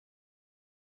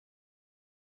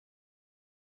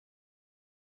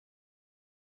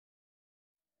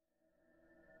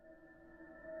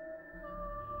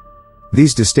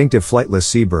These distinctive flightless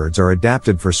seabirds are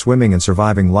adapted for swimming and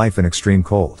surviving life in extreme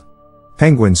cold.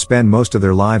 Penguins spend most of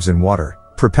their lives in water,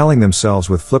 propelling themselves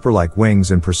with flipper-like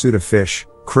wings in pursuit of fish,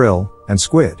 krill, and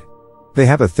squid. They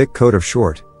have a thick coat of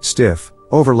short, stiff,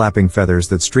 overlapping feathers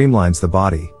that streamlines the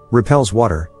body, repels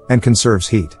water, and conserves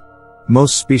heat.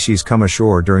 Most species come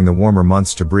ashore during the warmer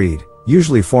months to breed,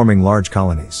 usually forming large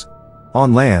colonies.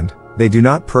 On land, they do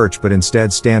not perch but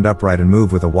instead stand upright and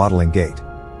move with a waddling gait.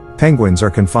 Penguins are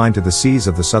confined to the seas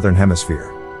of the southern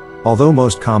hemisphere. Although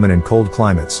most common in cold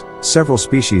climates, several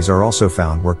species are also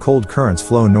found where cold currents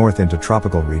flow north into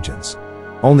tropical regions.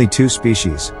 Only 2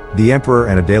 species, the emperor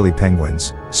and Adelie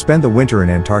penguins, spend the winter in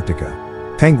Antarctica.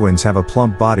 Penguins have a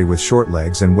plump body with short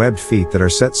legs and webbed feet that are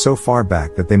set so far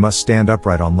back that they must stand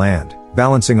upright on land,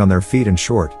 balancing on their feet and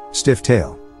short, stiff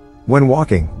tail. When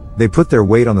walking, they put their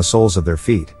weight on the soles of their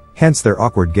feet, hence their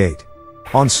awkward gait.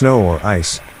 On snow or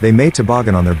ice, they may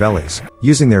toboggan on their bellies,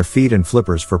 using their feet and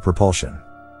flippers for propulsion.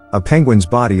 A penguin's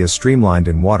body is streamlined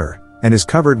in water, and is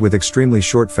covered with extremely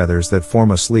short feathers that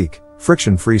form a sleek,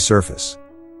 friction-free surface.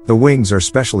 The wings are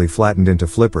specially flattened into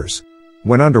flippers.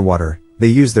 When underwater, they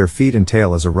use their feet and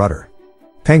tail as a rudder.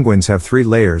 Penguins have 3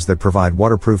 layers that provide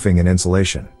waterproofing and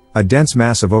insulation: a dense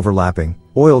mass of overlapping,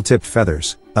 oil-tipped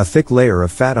feathers, a thick layer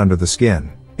of fat under the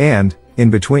skin, and, in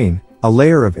between, a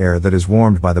layer of air that is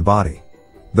warmed by the body.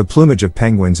 The plumage of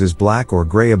penguins is black or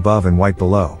gray above and white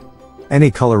below. Any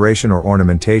coloration or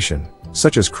ornamentation,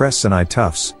 such as crests and eye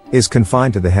tufts, is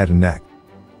confined to the head and neck.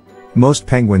 Most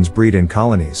penguins breed in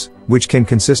colonies, which can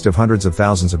consist of hundreds of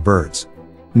thousands of birds.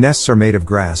 Nests are made of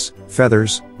grass,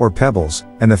 feathers, or pebbles,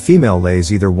 and the female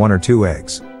lays either 1 or 2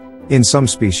 eggs. In some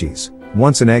species,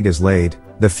 once an egg is laid,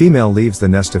 the female leaves the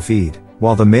nest to feed,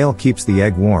 while the male keeps the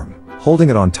egg warm, holding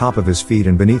it on top of his feet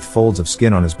and beneath folds of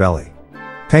skin on his belly.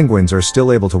 Penguins are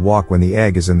still able to walk when the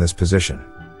egg is in this position.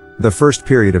 The first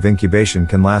period of incubation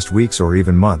can last weeks or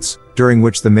even months, during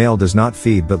which the male does not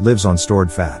feed but lives on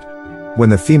stored fat. When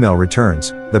the female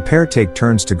returns, the pair take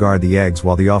turns to guard the eggs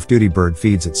while the off-duty bird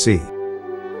feeds at sea.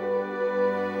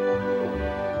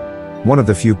 One of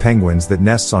the few penguins that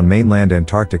nests on mainland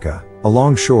Antarctica,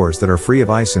 along shores that are free of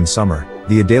ice in summer,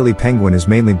 the Adelie penguin is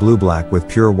mainly blue-black with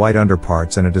pure white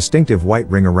underparts and a distinctive white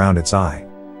ring around its eye.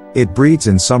 It breeds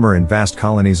in summer in vast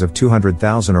colonies of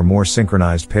 200,000 or more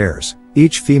synchronized pairs,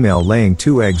 each female laying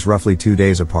 2 eggs roughly 2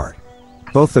 days apart.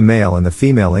 Both the male and the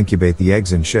female incubate the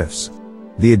eggs in shifts.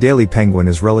 The Adelie penguin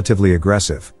is relatively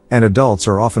aggressive, and adults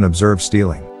are often observed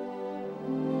stealing.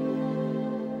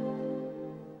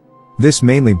 This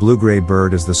mainly blue-gray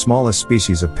bird is the smallest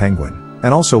species of penguin,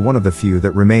 and also one of the few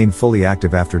that remain fully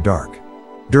active after dark.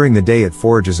 During the day it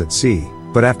forages at sea,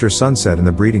 but after sunset in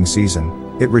the breeding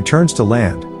season, it returns to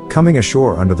land, coming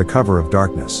ashore under the cover of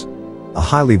darkness. A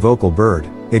highly vocal bird,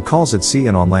 it calls at sea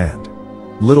and on land.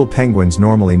 Little penguins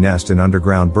normally nest in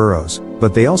underground burrows,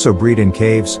 but they also breed in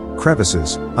caves,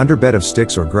 crevices, under bed of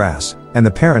sticks or grass, and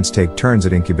the parents take turns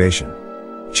at incubation.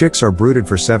 Chicks are brooded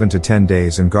for 7 to 10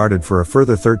 days and guarded for a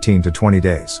further 13 to 20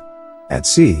 days. At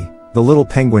sea, the little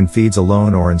penguin feeds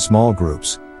alone or in small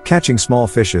groups, catching small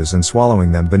fishes and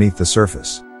swallowing them beneath the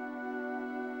surface.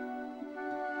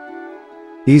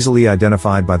 Easily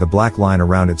identified by the black line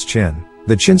around its chin,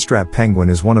 the chinstrap penguin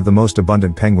is one of the most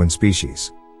abundant penguin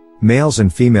species. Males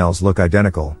and females look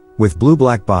identical, with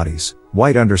blue-black bodies,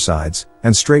 white undersides,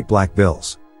 and straight black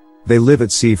bills. They live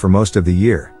at sea for most of the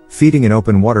year, feeding in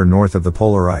open water north of the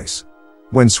polar ice.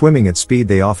 When swimming at speed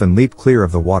they often leap clear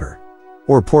of the water.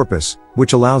 Or porpoise,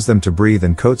 which allows them to breathe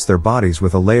and coats their bodies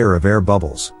with a layer of air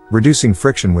bubbles, reducing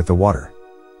friction with the water.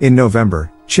 In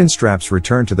November, chinstraps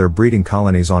return to their breeding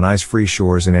colonies on ice-free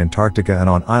shores in Antarctica and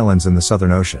on islands in the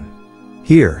Southern Ocean.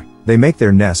 Here, they make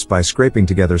their nests by scraping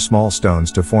together small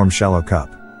stones to form shallow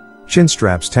cup.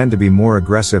 Chinstraps tend to be more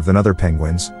aggressive than other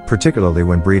penguins, particularly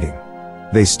when breeding.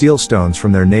 They steal stones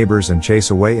from their neighbors and chase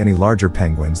away any larger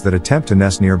penguins that attempt to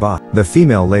nest nearby. The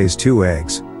female lays 2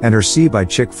 eggs, and her sea-by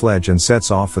chick fledge and sets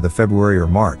off for the February or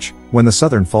March, when the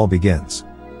southern fall begins.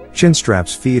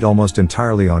 Chinstraps feed almost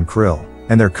entirely on krill,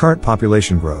 and their current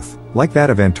population growth, like that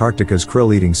of Antarctica's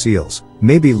krill-eating seals,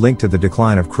 may be linked to the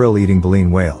decline of krill-eating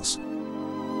baleen whales.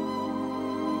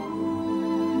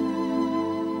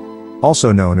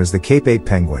 Also known as the Cape ape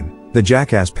penguin, the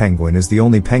jackass penguin is the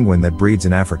only penguin that breeds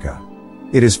in Africa.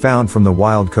 It is found from the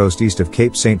wild coast east of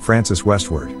Cape St. Francis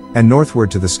westward, and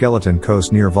northward to the Skeleton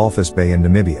Coast near Walvis Bay in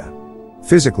Namibia.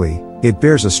 Physically, it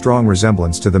bears a strong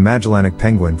resemblance to the Magellanic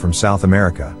penguin from South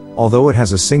America, although it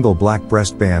has a single black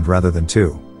breast band rather than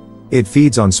 2. It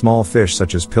feeds on small fish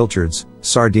such as pilchards,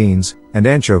 sardines, and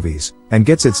anchovies, and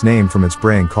gets its name from its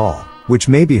braying call, which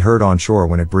may be heard on shore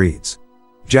when it breeds.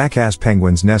 Jackass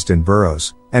penguins nest in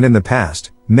burrows, And in the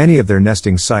past, many of their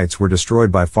nesting sites were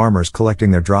destroyed by farmers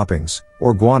collecting their droppings,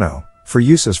 or guano, for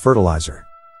use as fertilizer.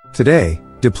 Today,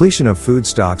 depletion of food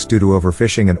stocks due to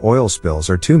overfishing and oil spills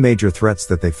are two major threats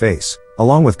that they face,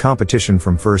 along with competition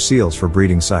from fur seals for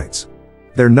breeding sites.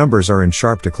 Their numbers are in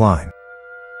sharp decline.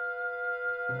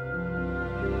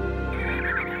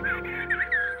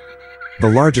 The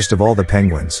largest of all the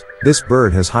penguins, this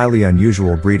bird has highly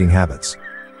unusual breeding habits.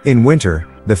 In winter,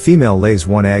 the female lays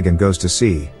one egg and goes to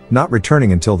sea, not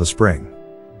returning until the spring.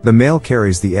 The male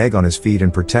carries the egg on his feet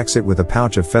and protects it with a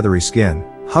pouch of feathery skin,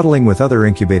 huddling with other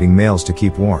incubating males to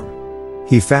keep warm.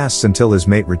 He fasts until his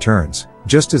mate returns,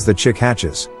 just as the chick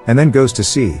hatches, and then goes to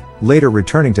sea, later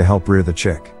returning to help rear the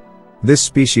chick. This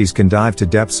species can dive to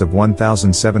depths of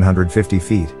 1,750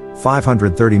 feet,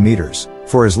 530 meters,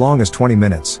 for as long as 20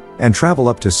 minutes, and travel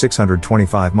up to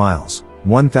 625 miles,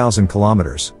 1,000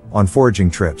 kilometers, on foraging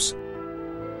trips,